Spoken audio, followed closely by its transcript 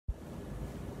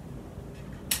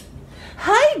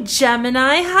Hi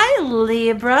Gemini, hi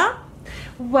Libra.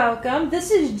 Welcome. This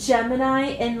is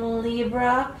Gemini and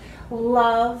Libra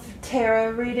love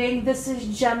tarot reading. This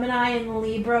is Gemini and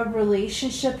Libra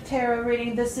relationship tarot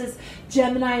reading. This is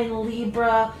Gemini and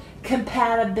Libra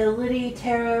compatibility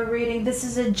tarot reading. This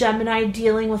is a Gemini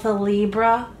dealing with a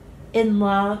Libra in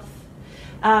love.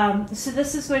 So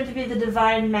this is going to be the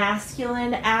divine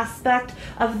masculine aspect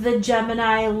of the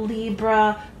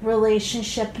Gemini-Libra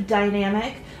relationship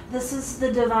dynamic. This is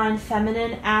the divine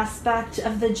feminine aspect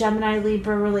of the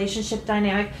Gemini-Libra relationship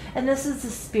dynamic. And this is the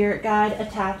spirit guide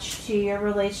attached to your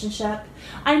relationship.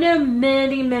 I know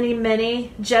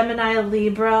many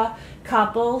Gemini-Libra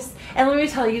couples, and let me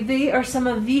tell you, they are some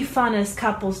of the funnest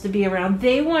couples to be around.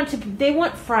 They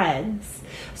want friends.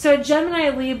 So a Gemini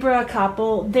Libra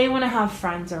couple, they want to have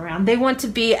friends around. They want to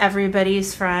be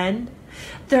everybody's friend.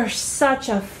 They're such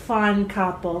a fun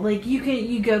couple. Like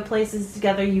you go places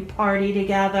together, you party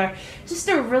together. Just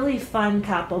a really fun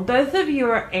couple. Both of you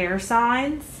are air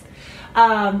signs.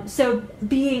 So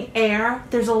being air,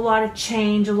 there's a lot of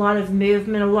change, a lot of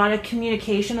movement, a lot of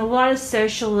communication, a lot of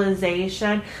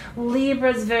socialization.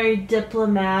 Libra is very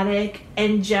diplomatic,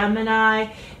 and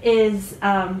Gemini is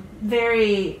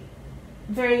very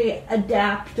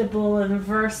adaptable and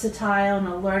versatile and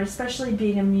alert, especially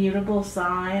being a mutable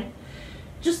sign.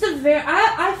 Just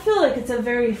I feel like it's a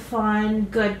very fun,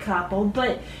 good couple,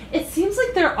 but it seems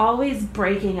like they're always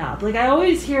breaking up. Like I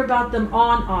always hear about them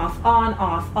on, off, on,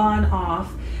 off, on,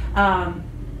 off.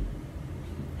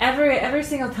 Every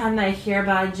single time that I hear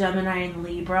about a Gemini and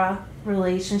Libra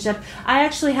relationship, I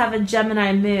actually have a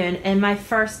Gemini moon, and my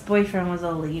first boyfriend was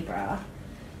a Libra.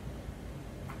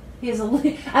 I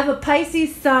have a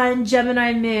Pisces sun,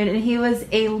 Gemini moon, and he was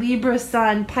a Libra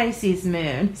sun, Pisces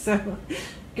moon. So,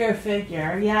 go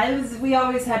figure. Yeah, we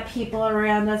always had people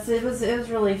around us. It was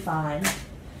really fun.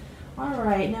 All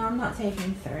right, now I'm not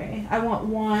taking 3. I want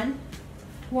one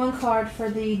card for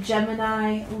the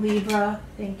Gemini Libra.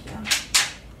 Thank you.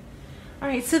 All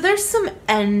right, so there's some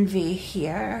envy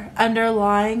here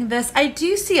underlying this. I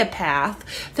do see a path.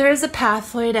 There is a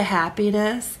pathway to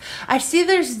happiness. I see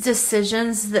there's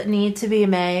decisions that need to be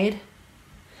made.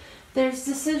 There's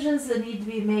decisions that need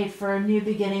to be made for a new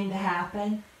beginning to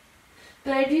happen.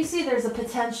 But I do see there's a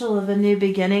potential of a new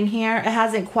beginning here. It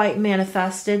hasn't quite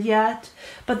manifested yet,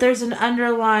 but there's an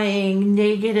underlying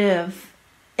negative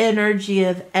energy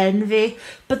of envy,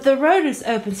 but the road is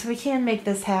open, so we can make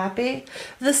this happy.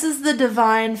 This is the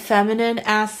divine feminine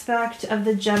aspect of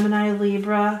the Gemini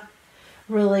Libra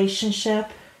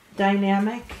relationship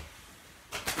dynamic.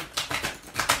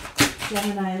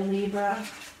 Gemini Libra.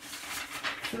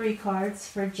 3 cards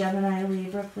for Gemini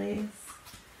Libra, please.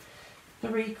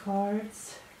 3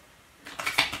 cards.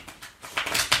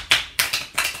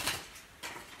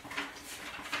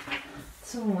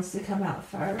 Someone wants to come out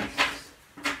first.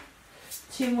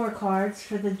 2 more cards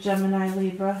for the Gemini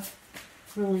Libra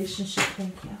relationship.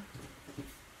 Thank you.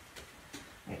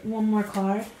 All right, 1 more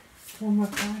card. 1 more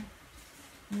card.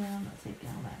 No, I'm not taking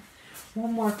all that.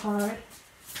 1 more card.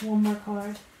 1 more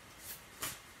card.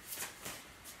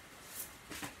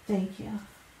 Thank you.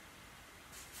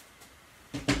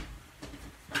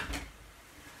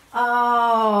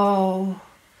 Oh,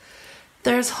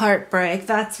 there's heartbreak.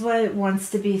 That's what wants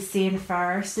to be seen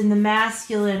first. In the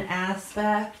masculine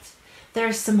aspect,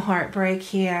 there's some heartbreak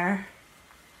here.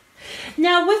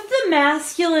 Now, with the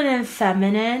masculine and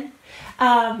feminine,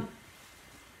 now,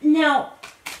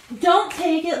 don't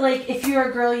take it like if you're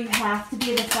a girl, you have to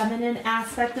be the feminine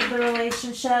aspect of the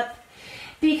relationship.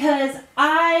 Because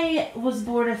I was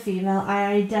born a female. I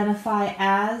identify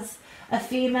as a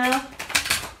female.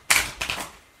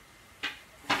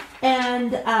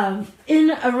 And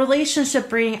in a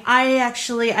relationship reading, I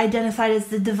actually identified as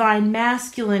the divine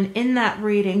masculine in that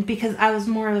reading because I was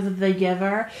more of the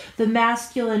giver. The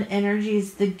masculine energy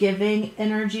is the giving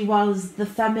energy, while the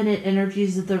feminine energy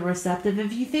is the receptive.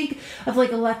 If you think of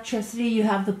like electricity, you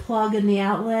have the plug and the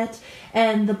outlet,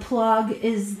 and the plug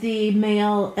is the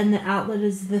male and the outlet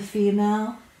is the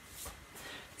female.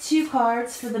 2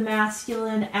 cards for the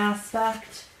masculine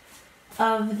aspect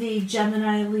of the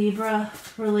Gemini Libra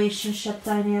relationship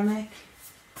dynamic.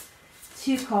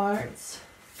 2 cards.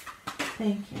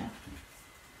 Thank you.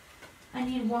 I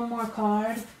need 1 more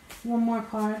card. 1 more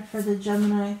card for the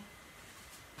Gemini.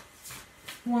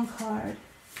 1 card.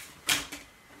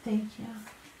 Thank you.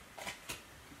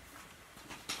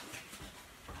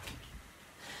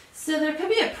 So there could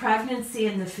be a pregnancy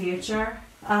in the future.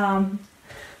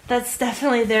 That's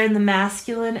definitely there in the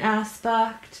masculine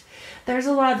aspect. There's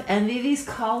a lot of envy. These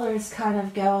colors kind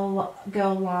of go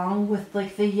along with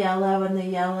like the yellow and the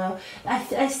yellow.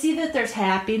 I see that there's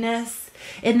happiness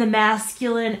in the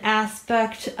masculine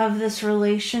aspect of this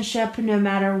relationship, no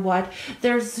matter what.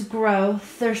 There's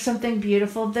growth. There's something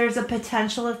beautiful. There's a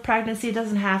potential of pregnancy. It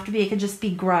doesn't have to be. It could just be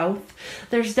growth.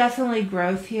 There's definitely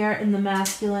growth here in the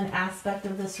masculine aspect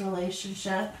of this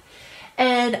relationship.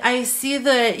 And I see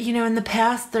that, you know, in the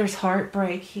past, there's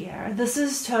heartbreak here. This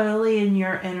is totally in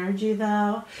your energy,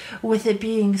 though, with it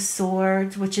being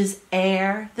swords, which is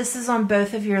air. This is on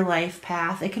both of your life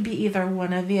path. It could be either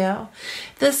one of you.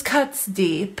 This cuts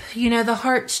deep. You know, the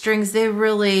heartstrings, they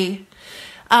really...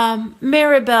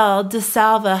 Maribel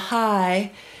DeSalva,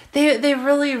 hi. They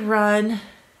really run...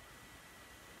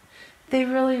 They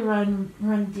really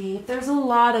run deep. There's a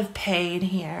lot of pain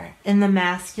here in the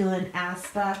masculine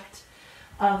aspect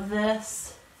of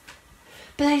this.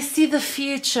 But I see the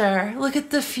future. Look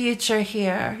at the future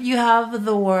here. You have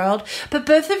the world. But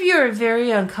both of you are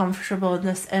very uncomfortable in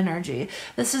this energy.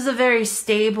 This is a very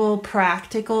stable,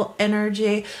 practical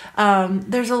energy.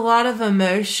 There's a lot of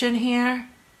emotion here.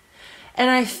 And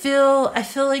I feel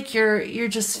like you're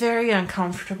just very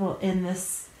uncomfortable in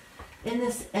this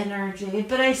energy.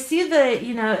 But I see that,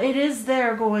 you know, it is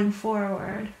there going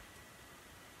forward.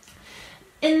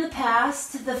 In the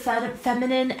past, the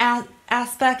feminine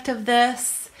aspect of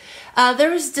this, there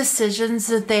was decisions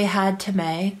that they had to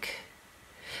make.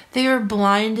 They were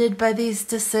blinded by these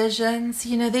decisions.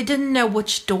 You know, they didn't know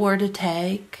which door to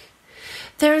take.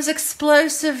 There was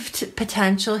explosive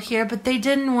potential here, but they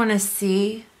didn't want to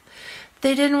see.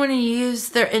 They didn't want to use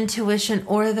their intuition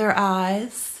or their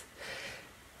eyes.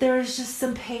 There was just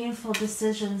some painful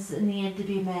decisions that needed to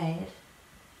be made.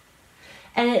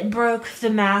 And it broke the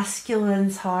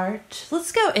masculine's heart.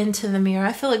 Let's go into the mirror.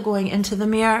 I feel like going into the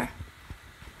mirror.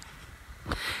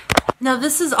 Now,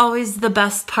 this is always the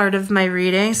best part of my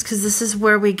readings because this is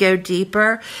where we go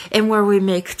deeper and where we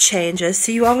make changes.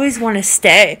 So you always want to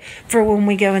stay for when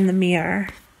we go in the mirror.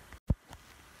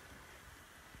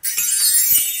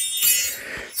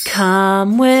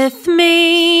 Come with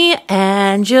me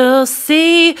and you'll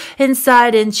see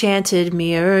inside Enchanted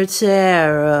Mirror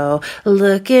Tarot.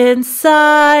 Look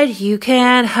inside, you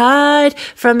can't hide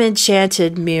from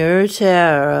Enchanted Mirror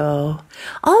Tarot.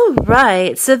 All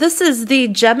right, so this is the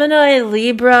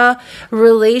Gemini-Libra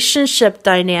relationship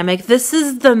dynamic. This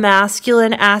is the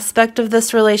masculine aspect of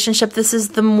this relationship. This is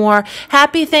the more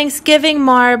Happy Thanksgiving,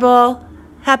 Marble.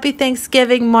 Happy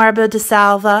Thanksgiving, Marble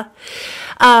DeSalva.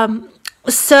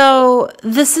 So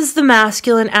this is the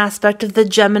masculine aspect of the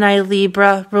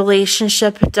Gemini-Libra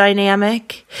relationship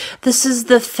dynamic. This is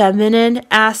the feminine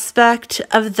aspect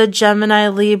of the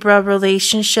Gemini-Libra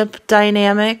relationship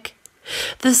dynamic.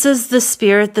 This is the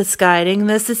spirit that's guiding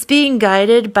this. It's being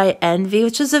guided by envy,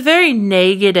 which is a very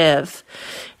negative,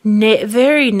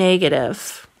 very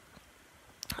negative.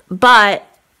 But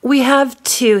we have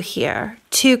 2 here,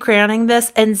 2 crowning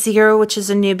this, and 0, which is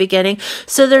a new beginning.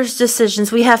 So there's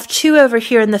decisions. We have 2 over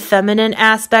here in the feminine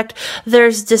aspect.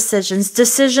 There's decisions.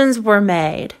 Decisions were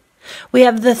made. We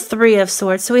have the 3 of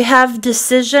Swords. So we have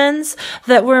decisions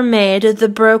that were made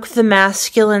that broke the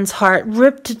masculine's heart,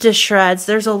 ripped to shreds.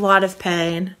 There's a lot of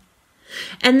pain.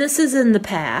 And this is in the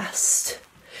past.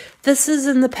 This is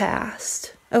in the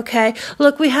past. Okay,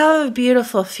 look, we have a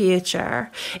beautiful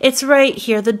future. It's right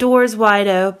here. The door's wide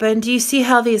open. Do you see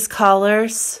how these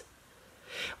colors?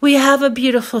 We have a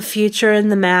beautiful future in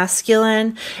the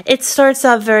masculine. It starts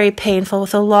out very painful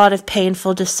with a lot of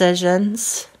painful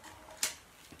decisions.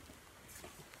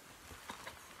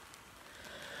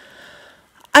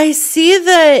 I see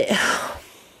that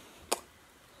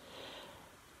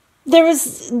there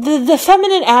was the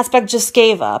feminine aspect just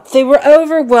gave up. They were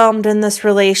overwhelmed in this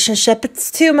relationship. It's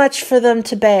too much for them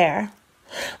to bear.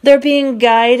 They're being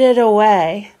guided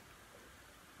away.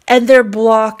 And they're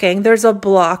blocking. There's a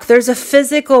block. There's a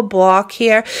physical block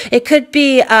here. It could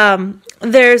be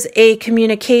there's a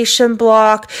communication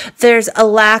block. There's a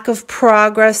lack of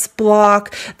progress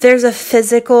block. There's a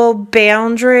physical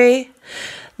boundary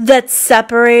that's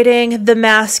separating the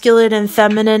masculine and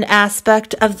feminine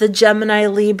aspect of the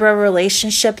Gemini-Libra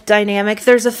relationship dynamic.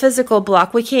 There's a physical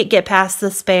block. We can't get past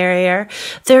this barrier.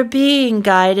 They're being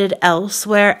guided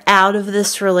elsewhere, out of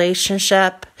this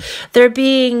relationship. They're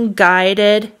being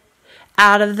guided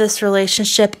out of this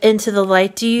relationship into the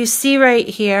light. Do you see right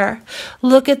here?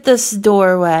 Look at this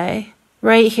doorway.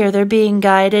 Right here, they're being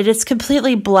guided. It's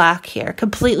completely black here,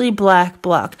 completely black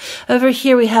block. Over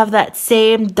here, we have that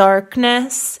same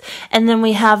darkness, and then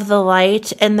we have the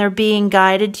light, and they're being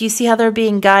guided. Do you see how they're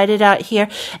being guided out here?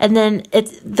 And then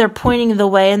they're pointing the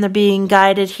way, and they're being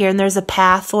guided here, and there's a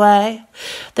pathway.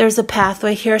 There's a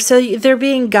pathway here. So they're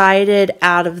being guided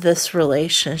out of this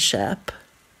relationship.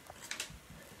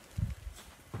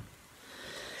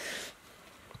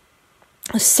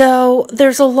 So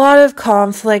there's a lot of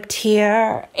conflict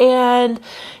here, and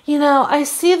I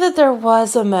see that there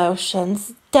was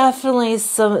emotions, definitely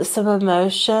some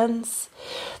emotions.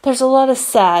 There's a lot of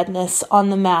sadness on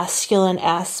the masculine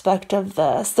aspect of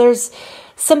this. There's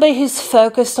somebody who's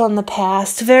focused on the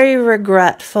past, very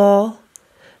regretful,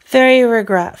 very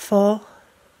regretful.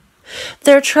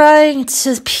 They're trying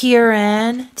to peer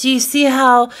in. Do you see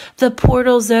how the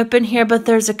portal's open here, but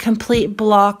there's a complete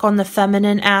block on the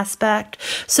feminine aspect?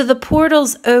 So the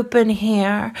portal's open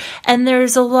here, and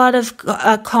there's a lot of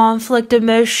conflict,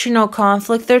 emotional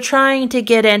conflict. They're trying to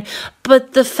get in,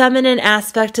 but the feminine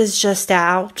aspect is just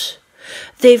out.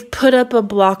 They've put up a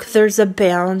block. There's a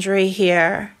boundary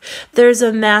here. There's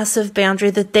a massive boundary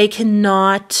that they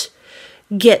cannot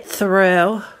get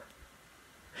through.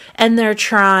 And they're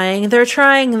trying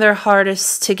their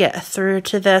hardest to get through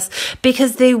to this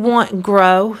because they want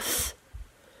growth.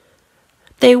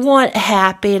 They want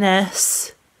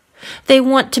happiness. They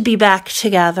want to be back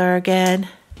together again.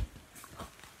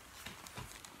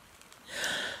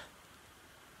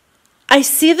 I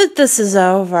see that this is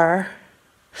over.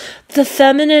 The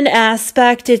feminine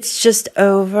aspect, it's just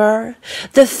over.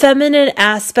 The feminine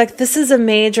aspect, this is a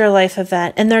major life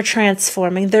event, and they're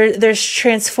transforming. There's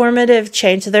transformative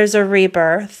change. There's a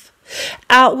rebirth.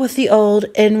 Out with the old,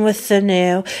 in with the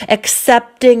new.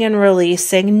 Accepting and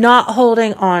releasing. Not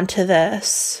holding on to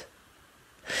this.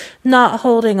 Not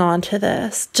holding on to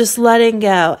this. Just letting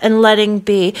go and letting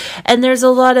be. And there's a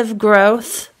lot of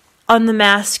growth on the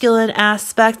masculine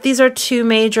aspect. These are two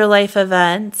major life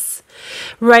events.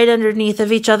 Right underneath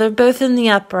of each other, both in the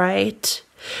upright.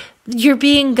 You're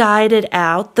being guided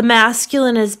out. The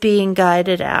masculine is being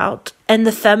guided out, and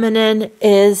the feminine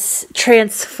is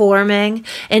transforming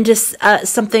into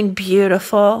something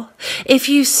beautiful. If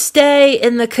you stay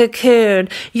in the cocoon,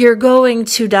 you're going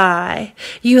to die.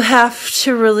 You have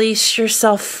to release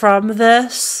yourself from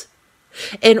this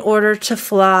in order to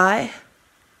fly.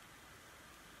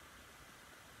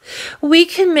 We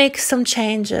can make some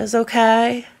changes,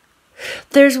 okay?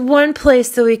 There's one place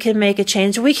that we can make a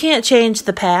change. We can't change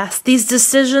the past. These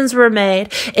decisions were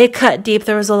made. It cut deep.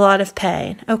 There was a lot of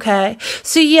pain. Okay?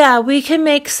 So yeah, we can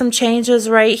make some changes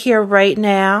right here, right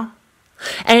now.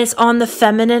 And it's on the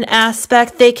feminine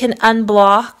aspect. They can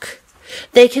unblock.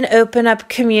 They can open up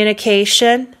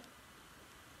communication.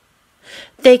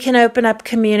 They can open up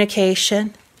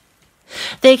communication.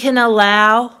 They can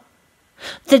allow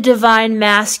the divine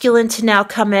masculine to now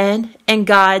come in and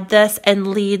guide this and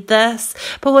lead this.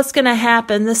 But what's going to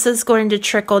happen? This is going to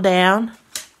trickle down.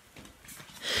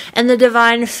 And the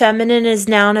divine feminine is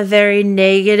now in a very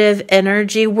negative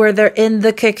energy where they're in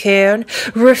the cocoon,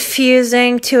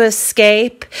 refusing to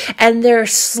escape, and they're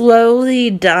slowly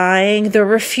dying. They're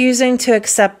refusing to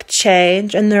accept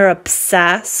change, and they're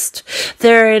obsessed.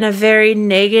 They're in a very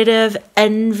negative,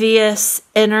 envious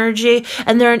energy,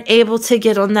 and they're unable to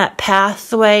get on that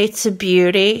pathway to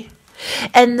beauty.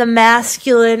 And the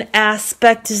masculine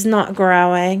aspect is not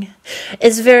growing.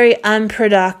 It's very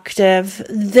unproductive.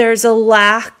 There's a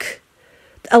lack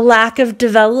of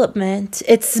development.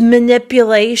 It's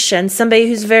manipulation. Somebody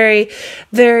who's very,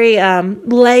 very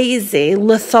lazy,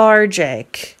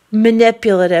 lethargic,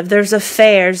 manipulative. There's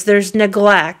affairs. There's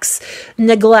neglect.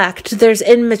 There's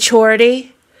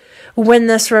immaturity when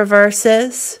this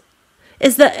reverses.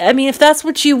 If that's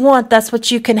what you want, that's what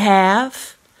you can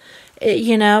have.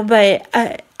 But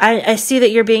I see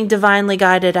that you're being divinely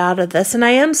guided out of this. And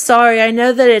I am sorry. I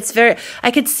know that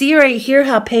I could see right here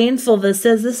how painful this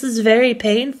is. This is very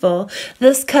painful.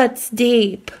 This cuts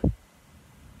deep.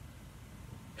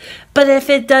 But if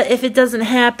it doesn't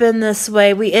happen this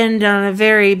way, we end on a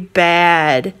very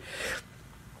bad.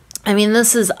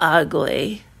 This is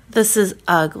ugly. This is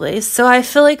ugly. So I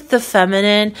feel like the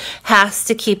feminine has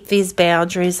to keep these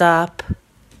boundaries up.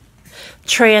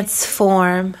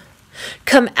 Transform.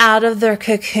 Come out of their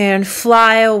cocoon,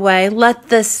 fly away, let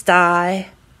this die,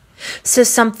 so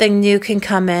something new can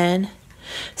come in,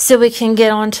 so we can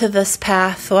get onto this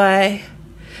pathway,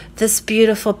 this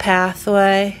beautiful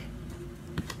pathway,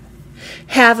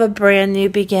 have a brand new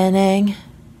beginning,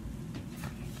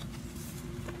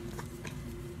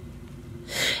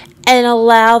 and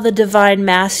allow the divine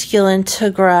masculine to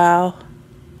grow,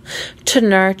 to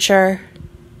nurture,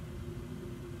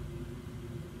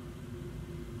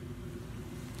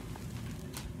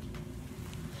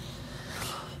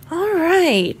 All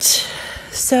right.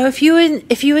 So if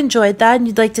you enjoyed that and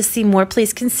you'd like to see more,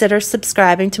 please consider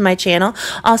subscribing to my channel.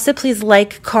 Also, please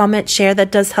like, comment, share.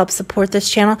 That does help support this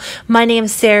channel. My name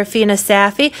is Serafina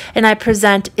Safi, and I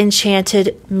present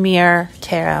Enchanted Mirror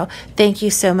Tarot. Thank you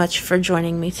so much for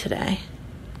joining me today.